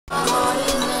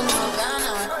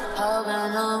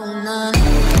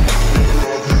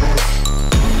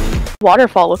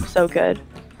Waterfall looks so good.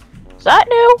 Is that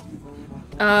new?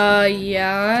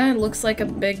 Yeah, it looks like a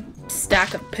big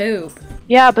stack of poop.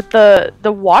 Yeah, but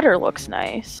the water looks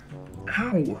nice.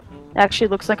 Ow. It actually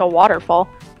looks like a waterfall.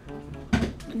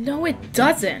 No, it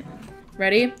doesn't.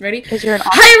 Ready? Ready? Because you're an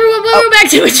Hi everyone, welcome back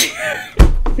to it.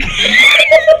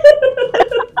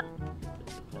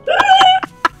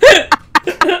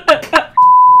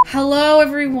 Hello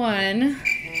everyone.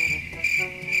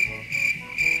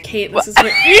 Kate, this is where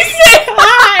you say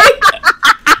hi!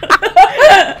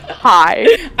 Hi.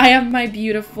 I have my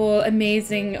beautiful,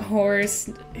 amazing horse.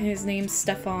 His name's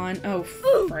Stefan. Oh,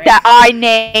 frick. That I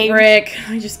named. Frick.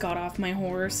 I just got off my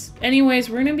horse. Anyways,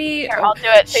 we're gonna be... Here, I'll do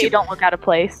it so you don't look out of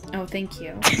place. Oh, thank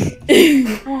you.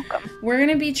 You're welcome. We're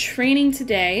gonna be training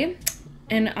today,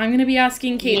 and I'm gonna be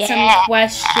asking Kate some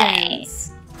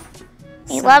questions.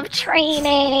 I love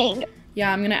training.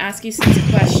 Yeah, I'm gonna ask you some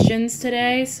questions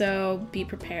today, so be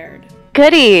prepared.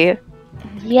 Goody.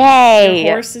 Yay.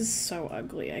 Your horse is so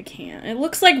ugly, I can't. It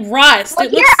looks like rust. Well,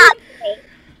 it looks like...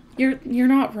 You're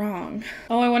not wrong.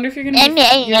 Oh, I wonder if you're gonna be...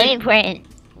 I'm important.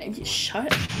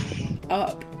 Shut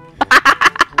up.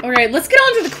 Alright, let's get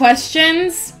on to the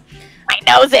questions. My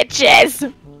nose itches.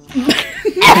 What the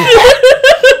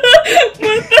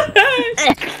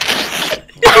heck?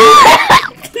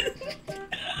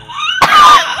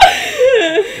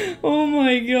 Oh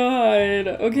my god.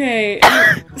 Okay.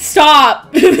 Stop!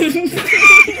 I'm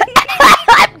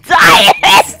dying.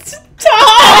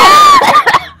 Stop!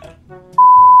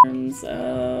 Terms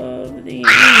of the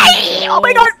Oh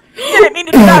my god. Didn't mean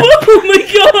to do that. Oh my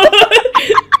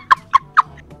god!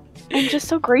 I'm just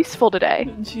so graceful today.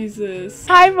 Jesus.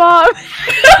 Hi, Mom.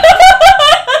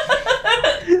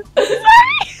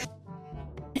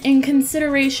 In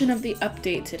consideration of the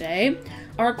update today,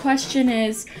 our question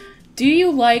is, do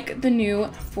you like the new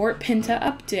Fort Pinta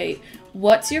update?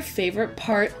 What's your favorite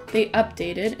part they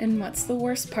updated, and what's the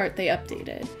worst part they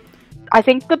updated? I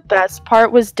think the best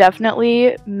part was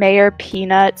definitely Mayor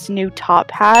Peanut's new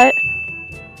top hat.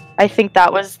 I think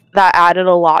that added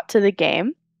a lot to the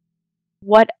game.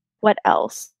 What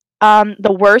else?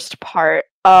 The worst part,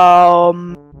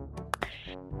 the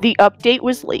update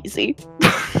was lazy.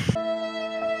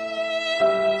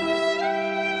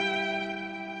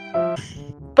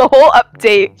 The whole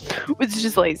update was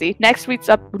just lazy. Next week's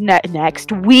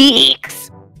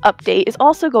update is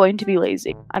also going to be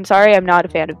lazy. I'm sorry, I'm not a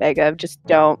fan of Vega. Just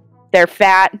don't. They're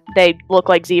fat. They look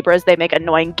like zebras. They make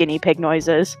annoying guinea pig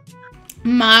noises.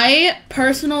 My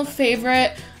personal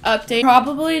favorite update,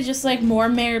 probably just like more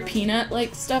Mayor Peanut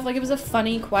like stuff. Like it was a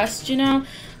funny quest, you know,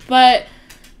 but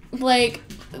like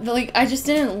I just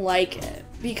didn't like it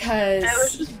because it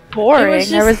was just boring.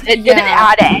 It didn't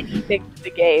add anything to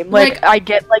the game. Like I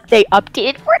get like they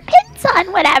updated Fort Pinta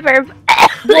and whatever.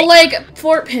 Well, like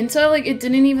Fort Pinta, like it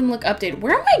didn't even look updated.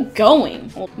 Where am I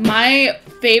going? My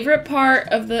favorite part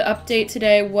of the update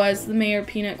today was the Mayor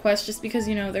Peanut quest, just because,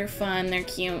 you know, they're fun, they're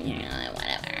cute, you know,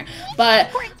 whatever.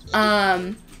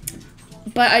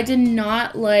 But I did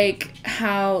not like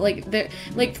how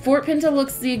like Fort Pinta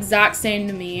looks the exact same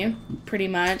to me, pretty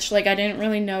much. Like I didn't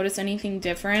really notice anything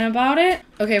different about it.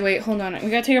 Okay, wait, hold on. We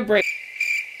gotta take a break.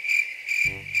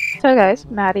 So guys,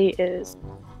 Maddie is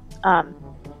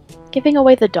giving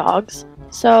away the dogs.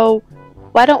 So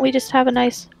why don't we just have a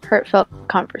nice heartfelt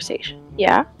conversation?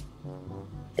 Yeah?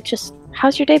 It's just,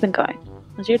 how's your day been going?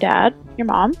 How's your dad, your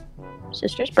mom,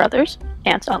 sisters, brothers,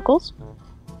 aunts, uncles?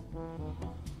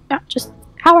 Yeah, just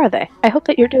how are they? I hope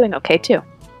that you're doing okay too.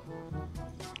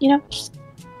 You know, just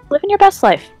living your best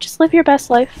life. Just live your best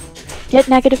life. Get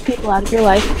negative people out of your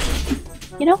life.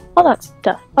 You know, all that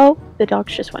stuff. Oh, the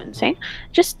dogs just went insane.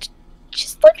 Just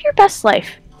live your best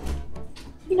life.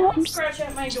 You know, I'm scratch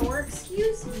at my door.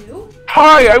 Excuse you.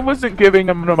 Hi, I wasn't giving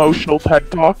him an emotional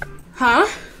TED talk. Huh?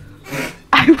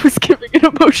 I was giving an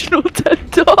emotional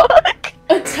TED talk.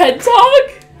 A TED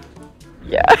talk?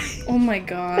 Yeah. Oh my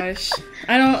gosh.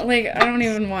 I don't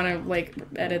even want to like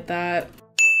edit that.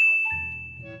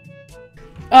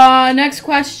 Next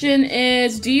question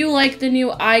is, do you like the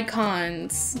new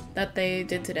icons that they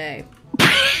did today?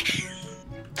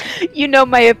 You know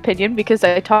my opinion because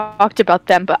I talked about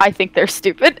them, but I think they're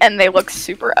stupid and they look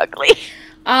super ugly.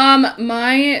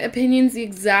 My opinion's the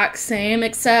exact same,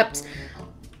 except...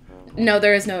 No,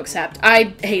 there is no except.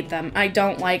 I hate them. I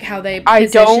don't like how they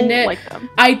positioned it. Like them.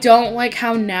 I don't like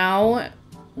how now,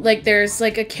 like, there's,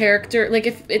 like, a character... Like,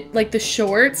 if it... Like, the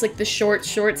shorts, like, the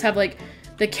shorts have, like,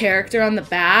 the character on the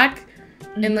back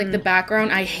and, like, the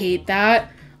background. I hate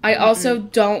that. I also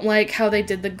don't like how they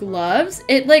did the gloves.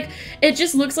 It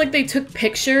just looks like they took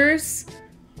pictures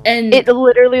and... It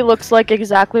literally looks like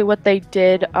exactly what they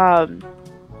did,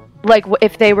 like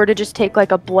if they were to just take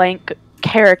like a blank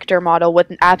character model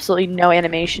with absolutely no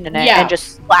animation in it and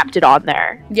just slapped it on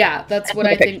there. Yeah, that's what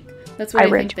I think. That's what I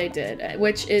think they did,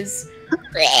 which is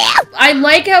I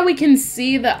like how we can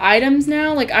see the items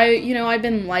now. Like I've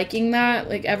been liking that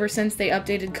like ever since they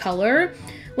updated color.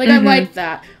 Like I like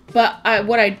that. But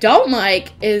what I don't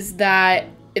like is that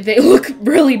they look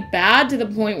really bad to the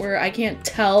point where I can't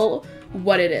tell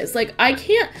what it is. Like I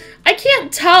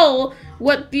can't tell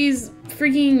what these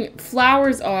freaking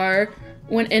flowers are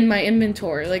when in my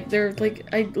inventory. Like they're like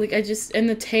I just, and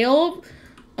the tail,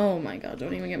 oh my god,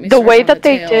 don't even get me started. The way that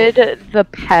they did the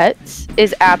pets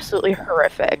is absolutely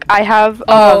horrific. I have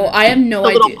I have no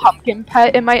idea. A little pumpkin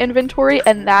pet in my inventory,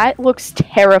 and that looks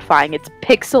terrifying. It's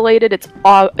pixelated.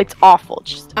 It's awful.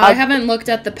 Just I haven't looked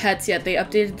at the pets yet. They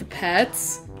updated the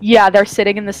pets. Yeah, they're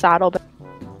sitting in the saddle.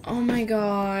 Oh my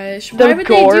gosh. Why would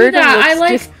they do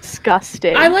that?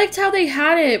 Disgusting. I liked how they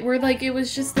had it, where like it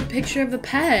was just the picture of the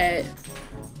pet.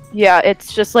 Yeah,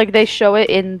 it's just like they show it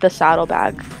in the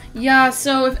saddlebag. Yeah,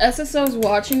 so if SSO's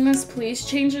watching this, please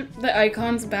change the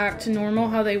icons back to normal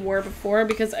how they were before,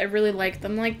 because I really like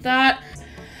them like that.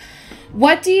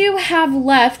 What do you have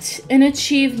left in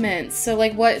achievements? So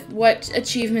like what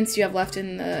achievements do you have left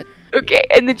in the... Okay,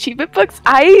 in the achievement books,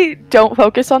 I don't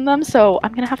focus on them, so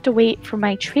I'm gonna have to wait for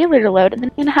my trailer to load, and then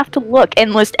I'm gonna have to look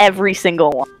and list every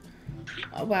single one.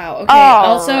 Oh, wow, okay.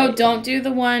 Also, don't do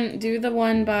the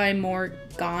one by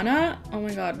Morgana. Oh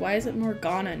my god, why is it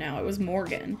Morgana now? It was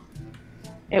Morgan.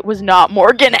 It was not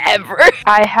Morgan ever.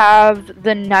 I have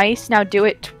the nice Now Do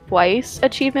It Twice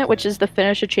achievement, which is the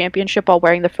finish a championship while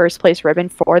wearing the first place ribbon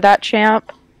for that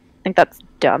champ. I think that's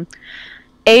dumb.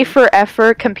 A for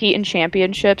effort, compete in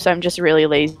championships. I'm just really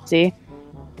lazy.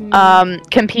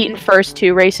 Compete in first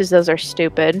 2 races. Those are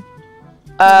stupid.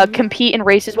 Compete in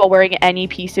races while wearing any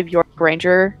piece of your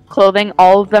Ranger clothing.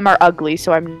 All of them are ugly,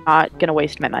 so I'm not gonna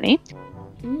waste my money.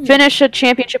 Finish a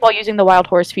championship while using the wild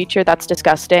horse feature. That's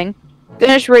disgusting.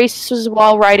 Finish races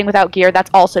while riding without gear.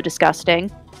 That's also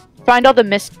disgusting. Find all the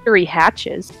mystery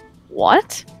hatches.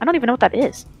 What? I don't even know what that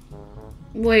is.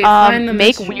 Wait, find the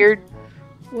make weird...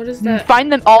 What is that?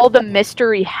 Find them all the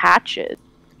mystery hatches.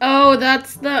 Oh,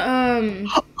 that's the,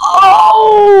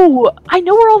 Oh! I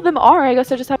know where all of them are. I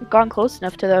guess I just haven't gone close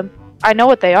enough to them. I know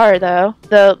what they are, though.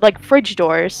 The, like, fridge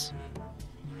doors.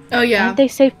 Oh, yeah. Why did they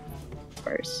say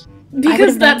doors?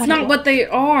 Because that's not what they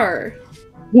are.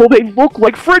 Well, they look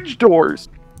like fridge doors.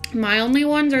 My only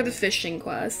ones are the fishing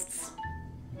quests.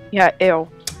 Yeah, ew.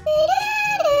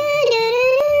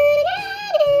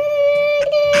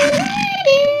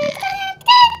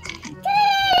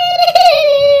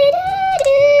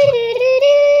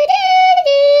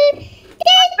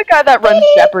 Guy that runs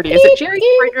Jeopardy. Is it Jerry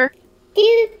Springer?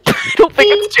 I don't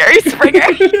think it's Jerry Springer.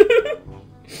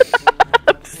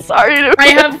 I'm sorry to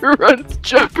whoever runs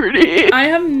Jeopardy. I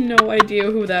have no idea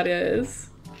who that is.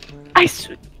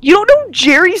 You don't know who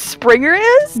Jerry Springer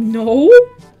is? No. Oh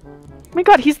my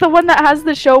god, he's the one that has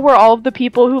the show where all of the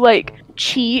people who like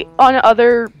cheat on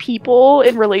other people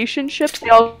in relationships, they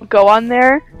all go on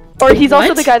there. Or he's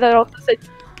also the guy that also said,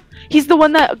 he's the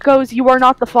one that goes, "You are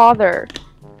not the father."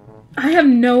 I have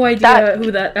no idea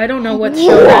who that. I don't know what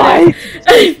show that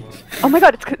is. Oh my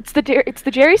god, it's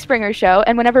the Jerry Springer show,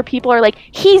 and whenever people are like,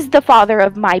 "He's the father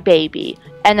of my baby,"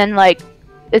 and then like,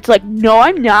 it's like, "No,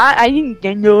 I'm not.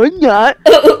 No, I'm not."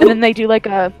 And then they do like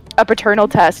a paternal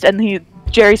test, and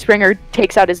Jerry Springer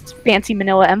takes out his fancy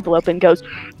manila envelope and goes,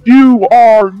 "You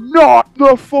are not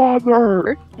the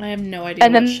father." I have no idea.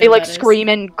 And then they like scream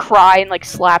and cry and like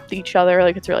slap each other.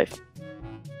 Like it's really fun.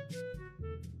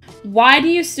 Why do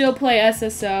you still play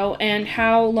SSO, and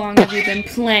how long have you been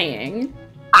playing?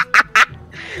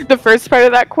 The first part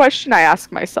of that question I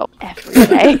ask myself every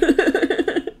day.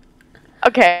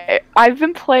 Okay, I've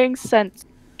been playing since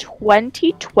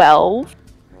 2012.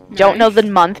 Nice. Don't know the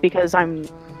month because I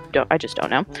just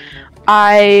don't know.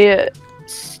 I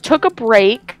took a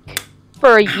break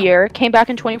for a year, came back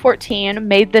in 2014,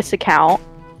 made this account,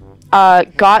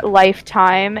 got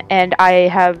Lifetime, and I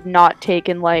have not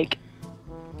taken like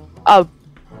a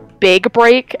big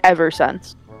break ever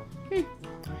since.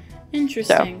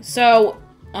 Interesting. So,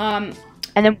 and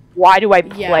then why do I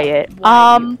play it?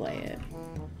 Why do you play it?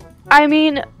 I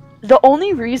mean, the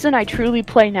only reason I truly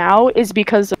play now is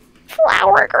because of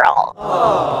Flower Girl.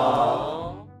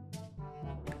 Aww.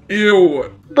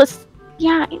 Ew.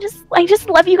 Yeah, I just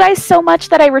love you guys so much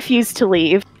that I refuse to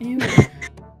leave. Ew.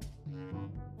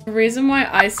 The reason why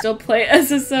I still play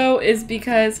SSO is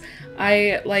because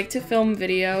I like to film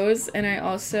videos, and I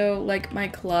also like my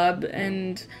club,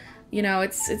 and you know,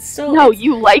 it's still. No,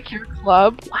 you like your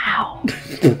club? Wow,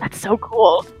 that's so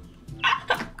cool.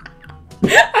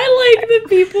 I like the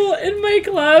people in my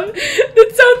club.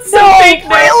 That sounds so No, fake.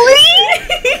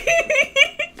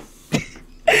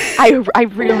 I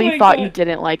really my thought God. you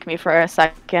didn't like me for a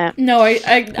second. No, I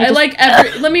just- like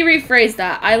every. Let me rephrase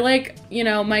that. I like, you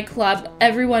know, my club,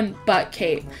 everyone but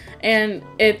Kate, and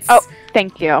it's. Oh,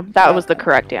 thank you. That was the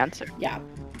correct answer. Yeah.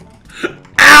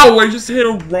 Ow! I just hit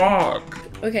a rock.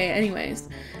 Okay. Anyways,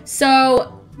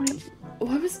 so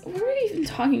what were we even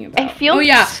talking about? I feel Oh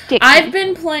yeah, sticky. I've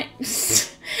been playing.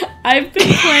 I've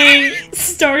been playing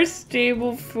Star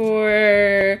Stable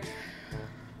for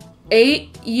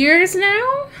 8 years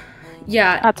now.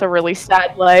 Yeah, That's a really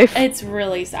sad life. it's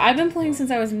really sad. I've been playing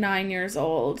since I was 9 years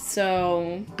old,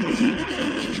 so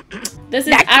this is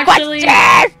Next actually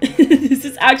question! this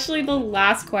is actually the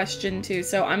last question too.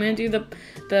 So I'm gonna do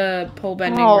the pole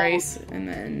bending Oh. race and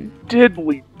then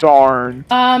Diddly darn.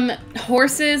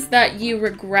 horses that you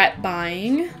regret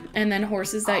buying and then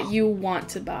horses that you want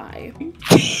to buy.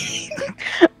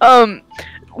 The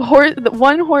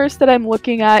one horse that I'm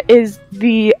looking at is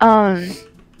the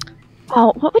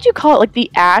oh, what would you call it? Like the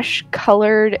ash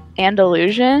colored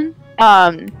Andalusian.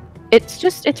 It's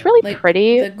really Like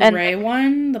pretty. The gray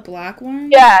one, the black one.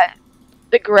 Yeah,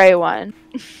 the gray one.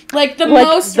 Like the Like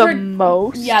most the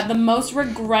most. Yeah, the most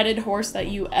regretted horse that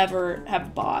you ever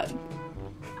have bought.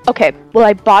 Okay, well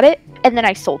I bought it and then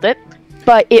I sold it,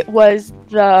 but it was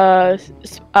the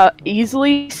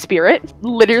easily Spirit,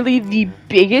 literally the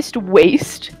biggest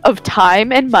waste of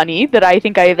time and money that I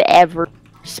think I have ever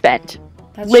spent.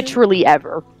 That's Literally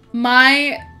ever.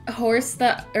 my a horse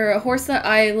that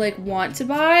I like want to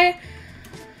buy.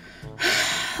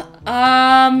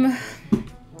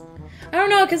 I don't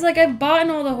know, cause like I've bought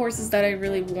all the horses that I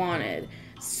really wanted,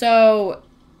 so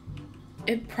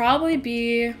it'd probably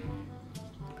be.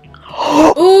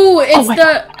 Ooh, it's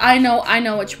my I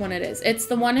know which one it is. It's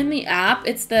the one in the app.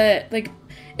 It's the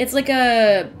it's like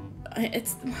a.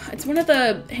 It's one of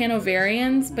the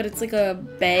Hanoverians, but it's like a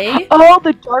bay. Oh,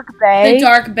 the Dark Bay. The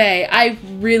Dark Bay. I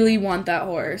really want that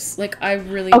horse. Like, I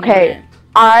really Okay. want it.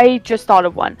 I just thought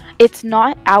of one. It's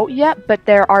not out yet, but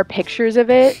there are pictures of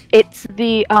it. It's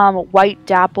the White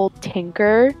Dapple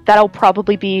Tinker. That'll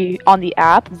probably be on the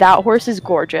app. That horse is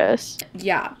gorgeous.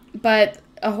 Yeah, but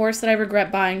a horse that I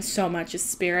regret buying so much is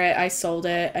Spirit. I sold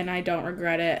it, and I don't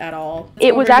regret it at all. It's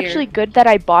It was over here. actually good that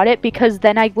I bought it because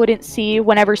then I wouldn't see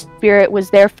whenever Spirit was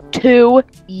there for 2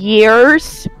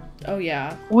 years. Oh,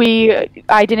 yeah.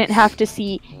 I didn't have to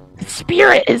see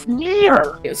Spirit is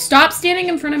near. Stop standing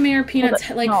in front of Mayor Peanut's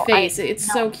no, face.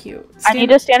 It's so cute. I need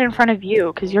to stand in front of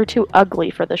you because you're too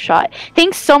ugly for the shot.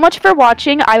 Thanks so much for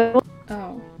watching. I will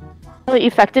Oh. be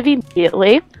effective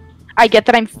immediately. I get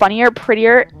that I'm funnier,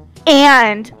 prettier,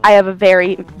 and I have a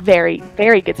very, very,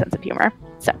 very good sense of humor.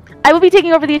 So I will be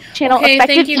taking over the channel. Okay,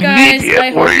 effective thank you guys. I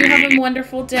hope you immediately. have a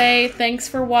wonderful day. Thanks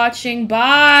for watching.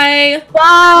 Bye.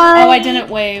 Bye. Oh, I didn't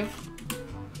wave.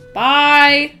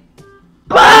 Bye.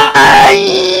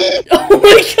 Bye. Oh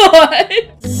my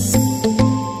god.